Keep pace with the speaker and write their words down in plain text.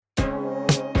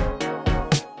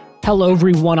Hello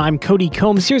everyone, I'm Cody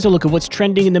Combs. Here's a look at what's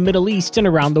trending in the Middle East and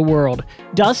around the world.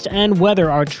 Dust and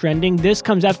weather are trending. This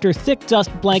comes after thick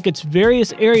dust blankets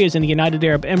various areas in the United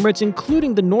Arab Emirates,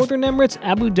 including the Northern Emirates,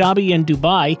 Abu Dhabi, and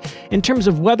Dubai. In terms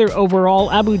of weather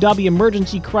overall, Abu Dhabi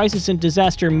Emergency Crisis and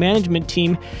Disaster Management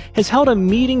Team has held a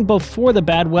meeting before the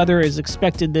bad weather is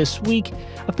expected this week.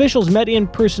 Officials met in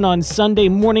person on Sunday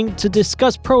morning to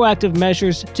discuss proactive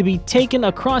measures to be taken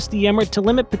across the emirate to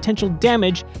limit potential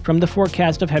damage from the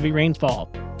forecast of heavy rainfall.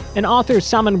 And author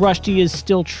Salman Rushdie is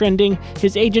still trending,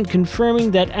 his agent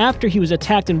confirming that after he was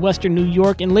attacked in western New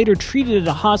York and later treated at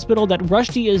a hospital that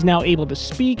Rushdie is now able to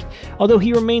speak, although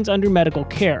he remains under medical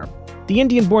care. The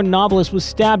Indian-born novelist was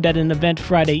stabbed at an event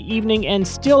Friday evening and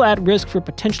still at risk for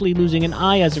potentially losing an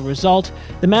eye as a result.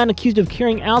 The man accused of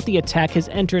carrying out the attack has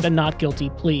entered a not guilty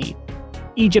plea.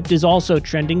 Egypt is also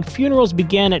trending. Funerals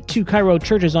began at two Cairo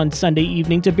churches on Sunday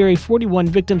evening to bury 41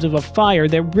 victims of a fire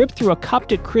that ripped through a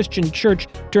Coptic Christian church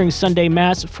during Sunday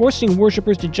Mass, forcing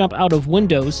worshippers to jump out of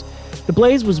windows. The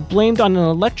blaze was blamed on an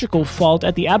electrical fault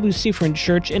at the Abu Sifrin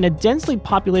church in a densely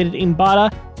populated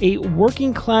Imbada, a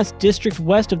working-class district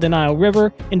west of the Nile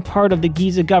River and part of the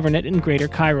Giza Governorate in Greater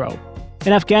Cairo.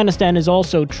 And Afghanistan is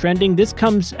also trending. This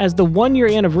comes as the one-year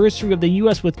anniversary of the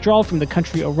U.S. withdrawal from the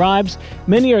country arrives.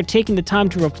 Many are taking the time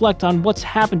to reflect on what's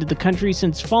happened to the country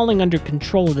since falling under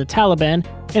control of the Taliban.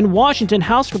 In Washington,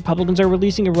 House Republicans are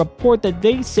releasing a report that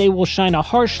they say will shine a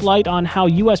harsh light on how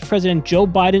U.S. President Joe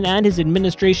Biden and his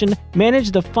administration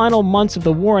managed the final months of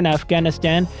the war in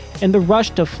Afghanistan and the rush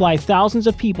to fly thousands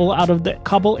of people out of the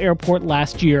Kabul airport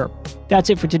last year. That's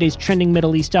it for today's Trending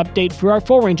Middle East update. For our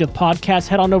full range of podcasts,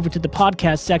 head on over to the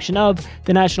podcast section of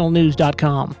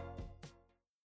thenationalnews.com.